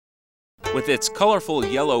With its colorful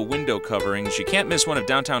yellow window coverings, you can't miss one of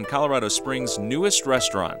downtown Colorado Springs' newest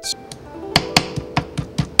restaurants.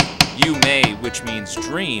 Yoo Mae, which means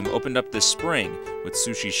dream, opened up this spring with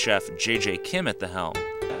sushi chef JJ Kim at the helm.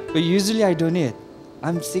 But usually I don't eat.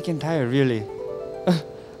 I'm sick and tired, really.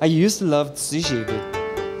 I used to love sushi,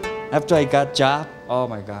 but after I got job, oh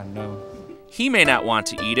my God, no. He may not want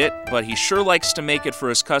to eat it, but he sure likes to make it for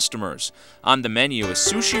his customers. On the menu, a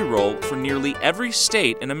sushi roll for nearly every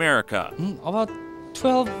state in America. About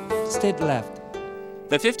 12 states left.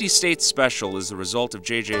 The 50 States Special is the result of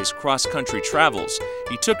JJ's cross-country travels.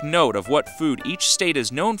 He took note of what food each state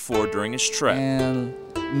is known for during his trip. And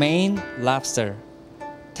Maine, lobster.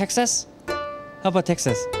 Texas? How about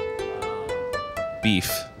Texas?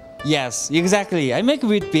 Beef. Yes, exactly. I make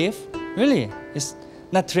with beef. Really. It's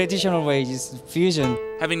not traditional way, it's fusion.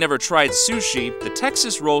 Having never tried sushi, the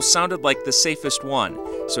Texas roll sounded like the safest one.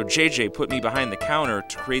 So JJ put me behind the counter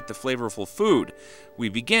to create the flavorful food. We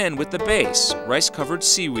begin with the base, rice-covered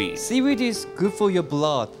seaweed. Seaweed is good for your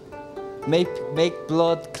blood. Make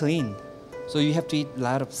blood clean. So you have to eat a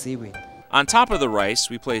lot of seaweed. On top of the rice,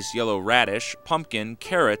 we place yellow radish, pumpkin,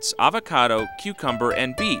 carrots, avocado, cucumber,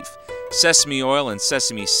 and beef. Sesame oil and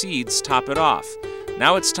sesame seeds top it off.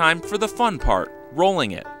 Now it's time for the fun part,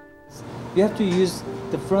 rolling it. You have to use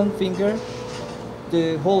the front finger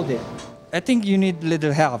to hold it. I think you need a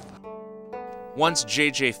little help. Once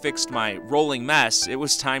JJ fixed my rolling mess, it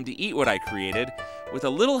was time to eat what I created. With a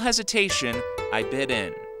little hesitation, I bit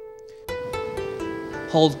in.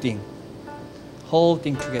 Whole thing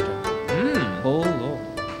together. Whole roll.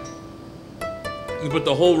 You put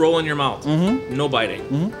the whole roll in your mouth? No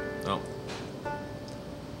biting? Oh.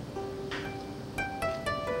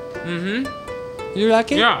 You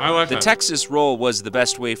like it? Yeah, I like it. The Texas roll was the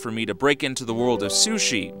best way for me to break into the world of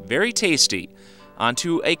sushi. Very tasty. On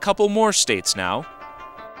to a couple more states now.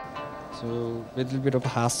 So, a little bit of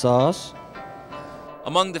hot sauce.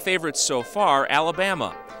 Among the favorites so far,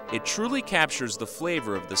 Alabama. It truly captures the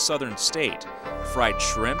flavor of the southern state. Fried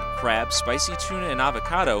shrimp, crab, spicy tuna, and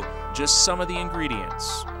avocado, just some of the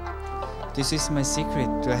ingredients. This is my secret.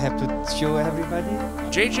 Do I have to show everybody?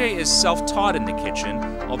 JJ is self-taught in the kitchen,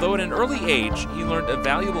 although at an early age, he learned a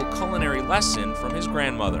valuable culinary lesson from his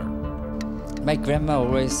grandmother. My grandma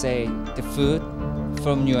always say, the food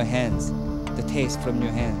from your hands, the taste from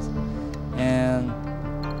your hands. And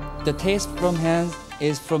the taste from hands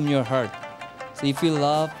is from your heart. So if you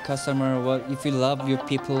love customer, if you love your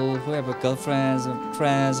people, whoever, girlfriends,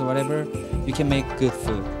 friends, or whatever, you can make good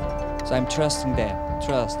food. So I'm trusting that,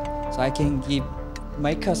 trust. So I can give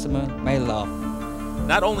my customer my love.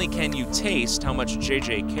 Not only can you taste how much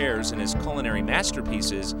JJ cares in his culinary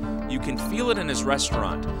masterpieces, you can feel it in his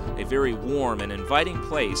restaurant, a very warm and inviting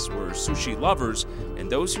place where sushi lovers and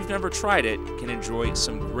those who've never tried it can enjoy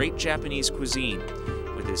some great Japanese cuisine.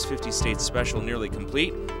 With his 50 States Special nearly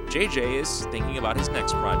complete, JJ is thinking about his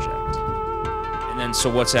next project. And then, so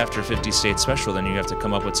what's after 50 States Special? Then you have to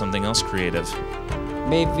come up with something else creative.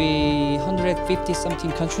 Maybe 150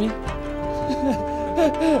 something country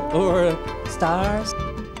or stars.